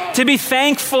 to be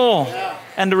thankful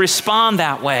and to respond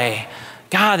that way.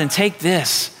 God, and take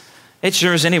this. It's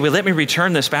yours anyway. Let me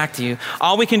return this back to you.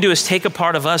 All we can do is take a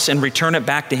part of us and return it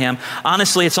back to him.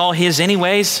 Honestly, it's all his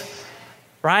anyways.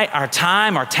 Right? Our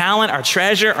time, our talent, our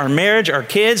treasure, our marriage, our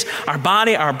kids, our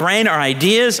body, our brain, our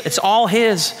ideas, it's all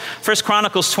his. 1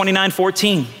 Chronicles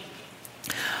 29:14.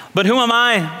 But who am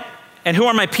I and who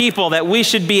are my people that we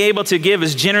should be able to give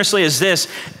as generously as this?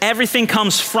 Everything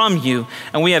comes from you,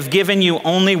 and we have given you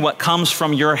only what comes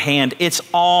from your hand. It's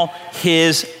all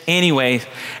his anyway.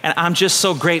 And I'm just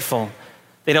so grateful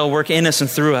that it'll work in us and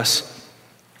through us.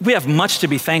 We have much to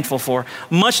be thankful for,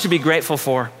 much to be grateful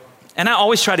for. And I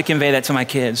always try to convey that to my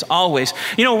kids, always.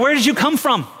 You know, where did you come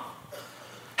from?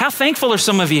 How thankful are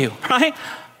some of you, right?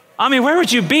 I mean, where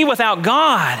would you be without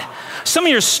God? Some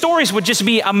of your stories would just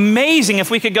be amazing if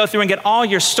we could go through and get all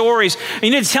your stories. And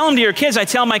you need to tell them to your kids. I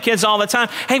tell my kids all the time,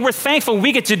 hey, we're thankful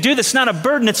we get to do this. It's not a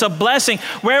burden, it's a blessing.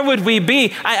 Where would we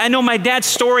be? I know my dad's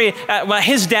story.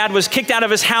 His dad was kicked out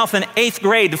of his house in 8th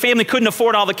grade. The family couldn't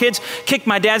afford all the kids. Kicked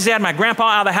my dad's dad, my grandpa,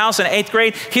 out of the house in 8th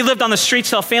grade. He lived on the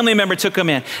streets till a family member took him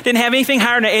in. Didn't have anything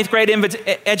higher than an 8th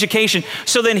grade education.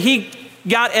 So then he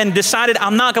got and decided,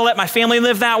 I'm not gonna let my family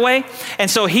live that way. And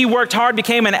so he worked hard,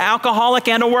 became an alcoholic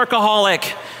and a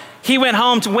workaholic. He went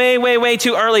home way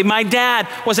too early. My dad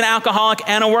was an alcoholic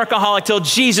and a workaholic till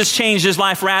Jesus changed his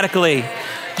life radically.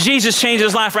 Jesus changed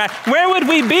his life radically. Where would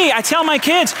we be? I tell my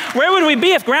kids, where would we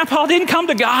be if Grandpa didn't come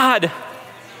to God?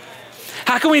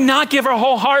 How can we not give our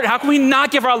whole heart? How can we not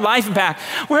give our life back?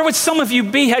 Where would some of you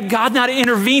be had God not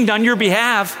intervened on your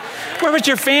behalf? Where would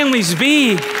your families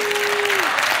be?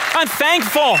 I'm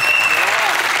thankful.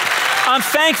 I'm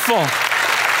thankful.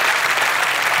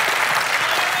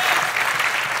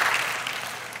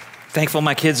 Thankful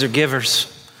my kids are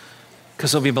givers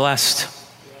because they'll be blessed.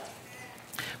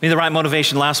 We need the right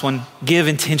motivation. Last one, give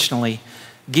intentionally.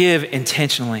 Give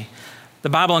intentionally. The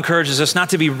Bible encourages us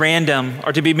not to be random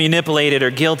or to be manipulated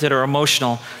or guilted or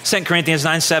emotional. 2 Corinthians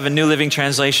 9:7, New Living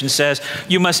Translation says,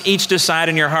 you must each decide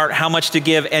in your heart how much to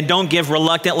give, and don't give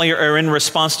reluctantly or in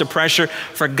response to pressure,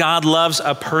 for God loves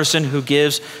a person who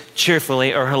gives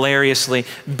cheerfully or hilariously.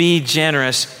 Be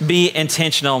generous, be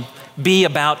intentional, be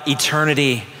about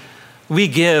eternity. We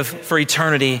give for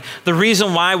eternity. The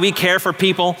reason why we care for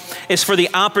people is for the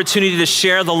opportunity to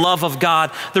share the love of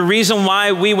God. The reason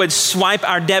why we would swipe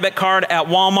our debit card at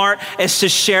Walmart is to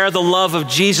share the love of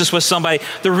Jesus with somebody.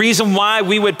 The reason why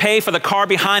we would pay for the car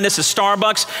behind us at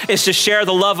Starbucks is to share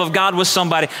the love of God with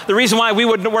somebody. The reason why we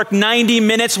would work 90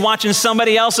 minutes watching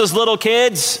somebody else's little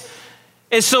kids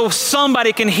is so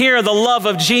somebody can hear the love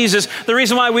of Jesus. The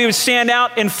reason why we would stand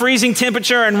out in freezing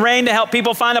temperature and rain to help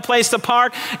people find a place to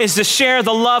park is to share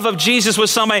the love of Jesus with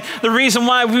somebody. The reason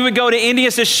why we would go to India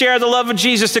is to share the love of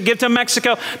Jesus, to give to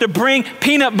Mexico, to bring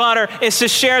peanut butter is to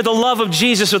share the love of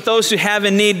Jesus with those who have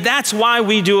in need. That's why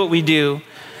we do what we do.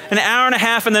 An hour and a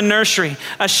half in the nursery,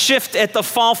 a shift at the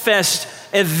Fall Fest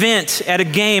event at a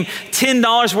game,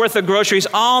 $10 worth of groceries,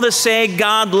 all to say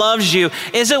God loves you.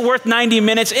 Is it worth 90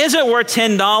 minutes? Is it worth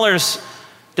 $10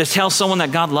 to tell someone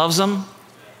that God loves them?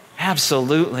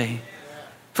 Absolutely.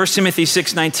 1 Timothy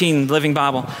 6:19, Living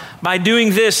Bible. By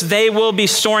doing this, they will be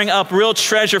storing up real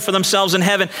treasure for themselves in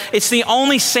heaven. It's the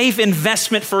only safe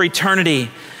investment for eternity.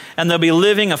 And they'll be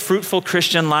living a fruitful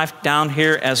Christian life down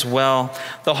here as well.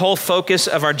 The whole focus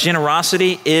of our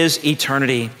generosity is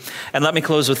eternity. And let me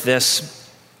close with this.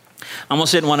 I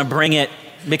almost didn't want to bring it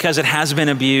because it has been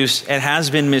abused. It has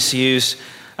been misused.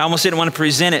 I almost didn't want to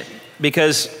present it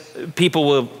because people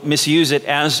will misuse it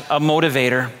as a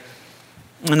motivator.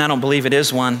 And I don't believe it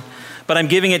is one. But I'm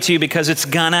giving it to you because it's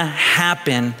gonna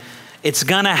happen. It's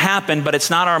gonna happen, but it's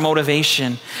not our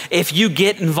motivation. If you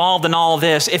get involved in all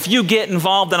this, if you get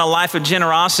involved in a life of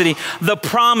generosity, the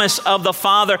promise of the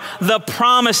Father, the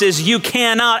promise is you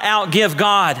cannot outgive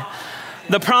God.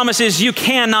 The promise is you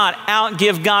cannot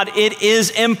outgive God. It is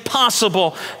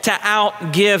impossible to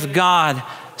outgive God.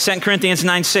 2 Corinthians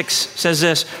 9:6 says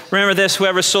this, remember this,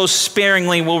 whoever sows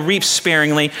sparingly will reap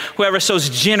sparingly. Whoever sows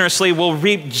generously will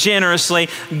reap generously.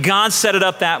 God set it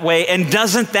up that way. And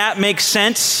doesn't that make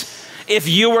sense? If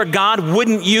you were God,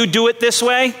 wouldn't you do it this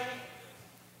way?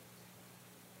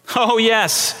 Oh,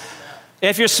 yes.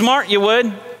 If you're smart, you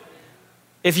would.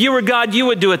 If you were God, you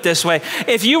would do it this way.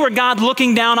 If you were God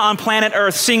looking down on planet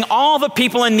Earth, seeing all the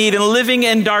people in need and living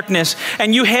in darkness,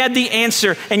 and you had the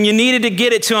answer and you needed to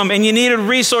get it to them, and you needed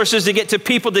resources to get to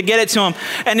people to get it to them,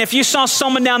 and if you saw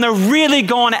someone down there really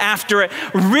going after it,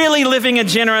 really living a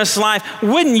generous life,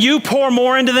 wouldn't you pour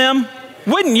more into them?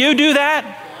 Wouldn't you do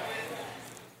that?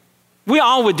 We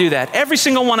all would do that. Every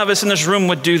single one of us in this room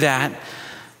would do that.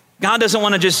 God doesn't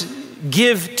want to just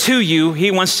give to you.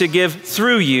 He wants to give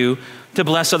through you to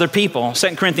bless other people.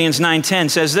 2 Corinthians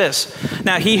 9:10 says this,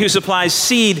 now he who supplies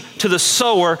seed to the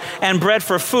sower and bread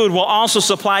for food will also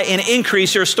supply and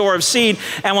increase your store of seed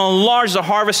and will enlarge the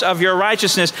harvest of your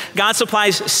righteousness. God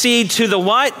supplies seed to the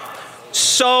what?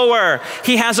 Sower.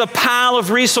 He has a pile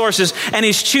of resources and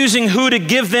he's choosing who to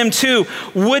give them to.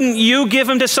 Wouldn't you give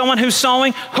them to someone who's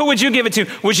sowing? Who would you give it to?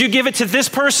 Would you give it to this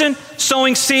person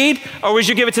sowing seed, or would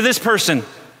you give it to this person?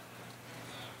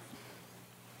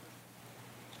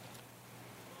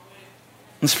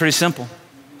 It's pretty simple.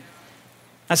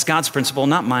 That's God's principle,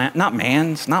 not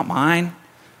man's, not mine.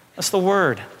 That's the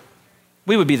word.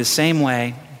 We would be the same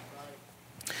way.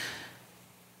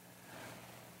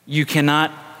 You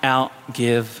cannot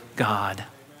outgive God.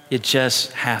 You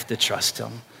just have to trust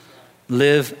him.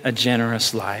 Live a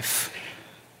generous life.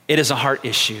 It is a heart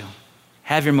issue.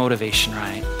 Have your motivation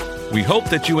right. We hope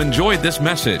that you enjoyed this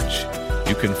message.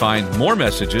 You can find more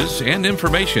messages and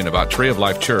information about Tree of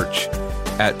Life Church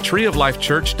at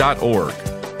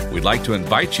treeoflifechurch.org. We'd like to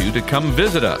invite you to come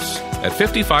visit us at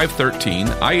 5513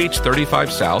 IH-35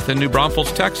 South in New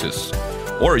Braunfels, Texas,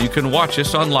 or you can watch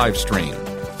us on live stream.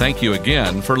 Thank you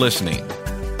again for listening.